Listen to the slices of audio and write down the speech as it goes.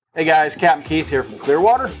Hey guys, Captain Keith here from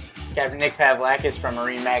Clearwater. Captain Nick Pavlakis from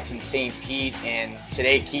MarineMax in St. Pete, and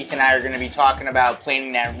today Keith and I are going to be talking about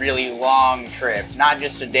planning that really long trip. Not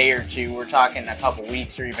just a day or two, we're talking a couple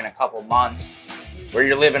weeks or even a couple months where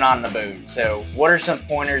you're living on the boat. So what are some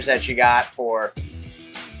pointers that you got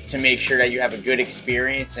to make sure that you have a good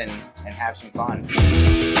experience and have some fun?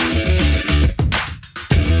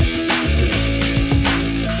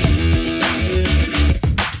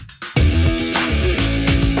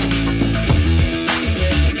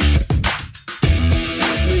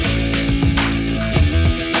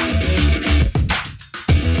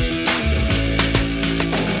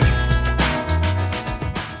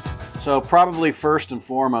 So probably first and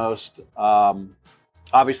foremost,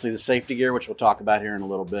 obviously the safety gear, which we'll talk about here in a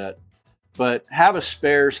little bit, but have a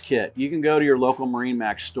spares kit. You can go to your local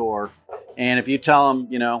MarineMax store, and if you tell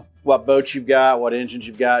them, what boats you've got, what engines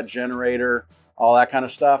you've got, generator, all that kind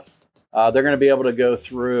of stuff, they're going to be able to go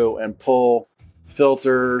through and pull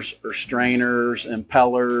filters or strainers,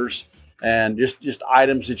 impellers, and just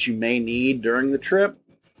items that you may need during the trip.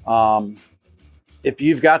 If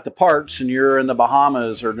you've got the parts and you're in the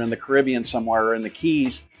Bahamas or in the Caribbean somewhere or in the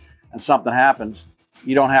Keys and something happens,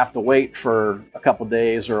 you don't have to wait for a couple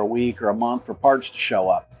days or a week or a month for parts to show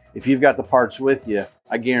up. If you've got the parts with you,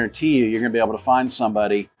 I guarantee you're going to be able to find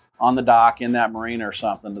somebody on the dock in that marina or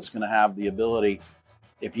something that's going to have the ability,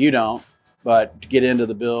 if you don't, but to get into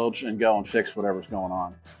the bilge and go and fix whatever's going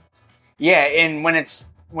on. Yeah, and when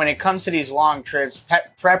it comes to these long trips,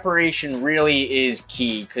 preparation really is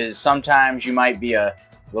key, because sometimes you might be a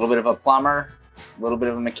little bit of a plumber, a little bit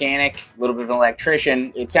of a mechanic, a little bit of an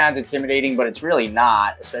electrician. It sounds intimidating, but it's really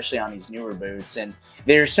not, especially on these newer boats. And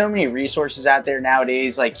there's so many resources out there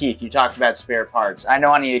nowadays. Like Keith, you talked about spare parts. I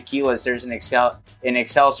know on the Aquilas, there's an Excel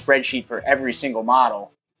spreadsheet for every single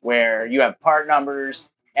model where you have part numbers,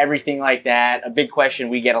 everything like that. A big question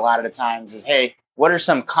we get a lot of the times is, hey, what are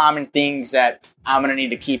some common things that I'm going to need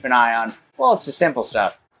to keep an eye on? Well, it's the simple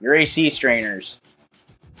stuff. Your AC strainers,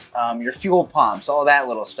 your fuel pumps, all that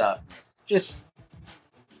little stuff. Just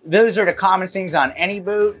those are the common things on any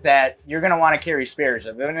boat that you're going to want to carry spares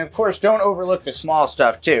of. And of course, don't overlook the small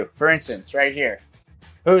stuff too. For instance, right here,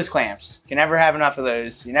 hose clamps. You can never have enough of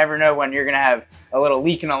those. You never know when you're going to have a little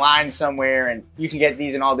leak in a line somewhere, and you can get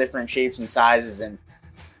these in all different shapes and sizes, and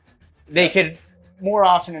they could more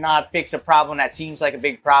often than not fix a problem that seems like a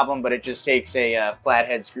big problem, but it just takes a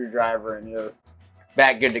flathead screwdriver and you're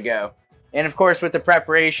back good to go. And of course, with the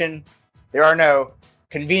preparation, there are no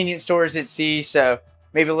convenience stores at sea, so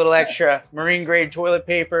maybe a little extra marine grade toilet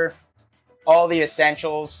paper, all the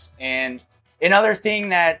essentials. And another thing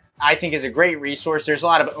that I think is a great resource, there's a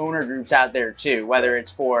lot of owner groups out there too, whether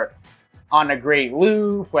it's for on a great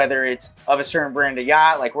loop, whether it's of a certain brand of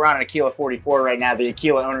yacht. Like we're on an Aquila 44 right now. The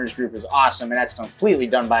Aquila owners group is awesome, and that's completely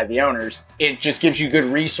done by the owners. It just gives you good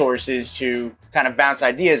resources to kind of bounce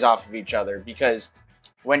ideas off of each other, because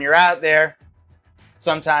when you're out there,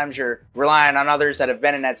 sometimes you're relying on others that have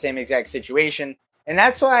been in that same exact situation. And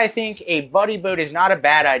that's why I think a buddy boat is not a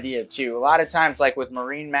bad idea too. A lot of times, like with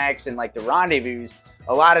MarineMax and like the Rendezvous,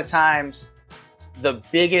 a lot of times the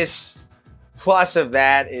biggest plus of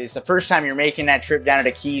that is the first time you're making that trip down to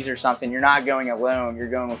the Keys or something, you're not going alone, you're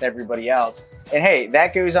going with everybody else. And hey,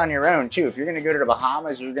 that goes on your own too. If you're going to go to the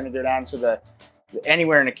Bahamas, you're going to go down to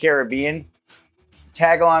anywhere in the Caribbean,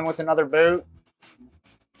 tag along with another boat,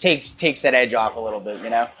 takes that edge off a little bit,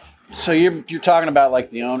 So you're talking about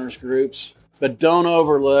like the owners groups, but don't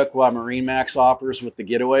overlook what MarineMax offers with the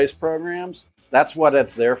Getaways programs. That's what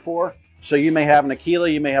it's there for. So you may have an Aquila,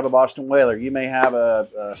 you may have a Boston Whaler, you may have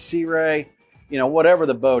a Sea Ray, whatever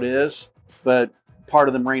the boat is, but part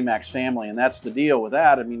of the MarineMax family. And that's the deal with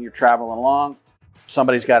that. I mean, you're traveling along,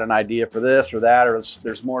 somebody's got an idea for this or that, or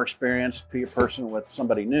there's more experienced person with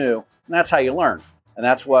somebody new, and that's how you learn. And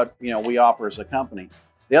that's what, we offer as a company.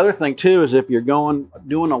 The other thing too is if you're doing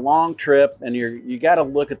a long trip and you got to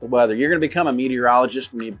look at the weather. You're going to become a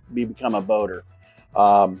meteorologist when you become a boater.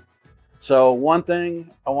 So one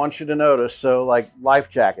thing I want you to notice, so like life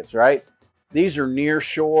jackets, right? These are near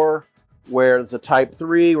shore, where it's a type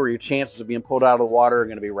 3, where your chances of being pulled out of the water are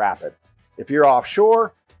going to be rapid. If you're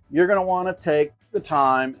offshore, you're going to want to take the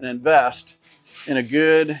time and invest in a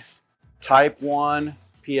good type 1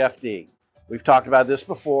 PFD. We've talked about this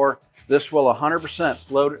before. This will 100%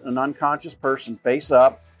 float an unconscious person face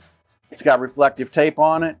up. It's got reflective tape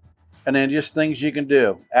on it. And then just things you can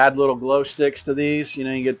do. Add little glow sticks to these.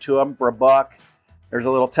 You get 2 of them for $1. There's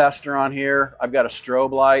a little tester on here. I've got a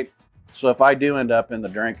strobe light. So if I do end up in the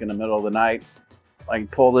drink in the middle of the night, I can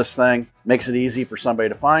pull this thing. Makes it easy for somebody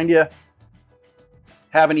to find you.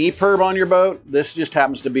 Have an EPIRB on your boat. This just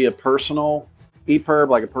happens to be a personal EPIRB,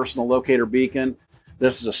 like a personal locator beacon.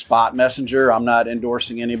 This is a spot messenger. I'm not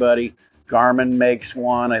endorsing anybody. Garmin makes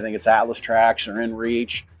one. I think it's Atlas Trax or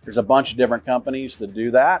InReach. There's a bunch of different companies that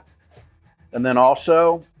do that. And then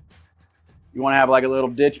also, you want to have like a little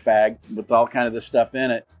ditch bag with all kind of this stuff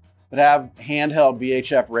in it. But have handheld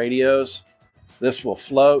VHF radios. This will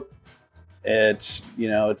float. It's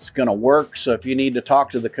going to work. So if you need to talk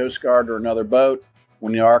to the Coast Guard or another boat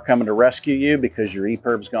when you are coming to rescue you because your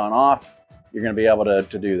EPIRB's gone off, you're going to be able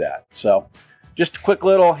to do that. So just quick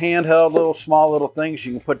little handheld, small little things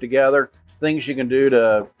you can put together, things you can do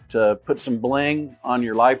to put some bling on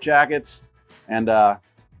your life jackets. And,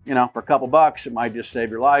 for a couple bucks, it might just save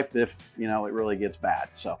your life if, it really gets bad.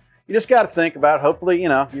 So you just got to think about it. Hopefully,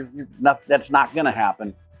 that's not going to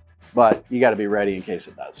happen, but you got to be ready in case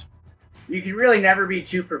it does. You can really never be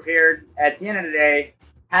too prepared. At the end of the day,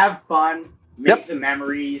 have fun, make the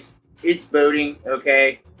memories. It's boating,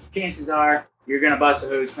 okay? Chances are you're going to bust a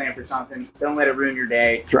hose clamp or something. Don't let it ruin your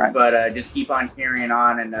day. That's right. But just keep on carrying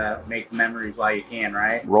on and make the memories while you can,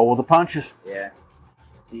 right? Roll with the punches. Yeah.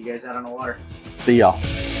 See you guys out on the water. See y'all.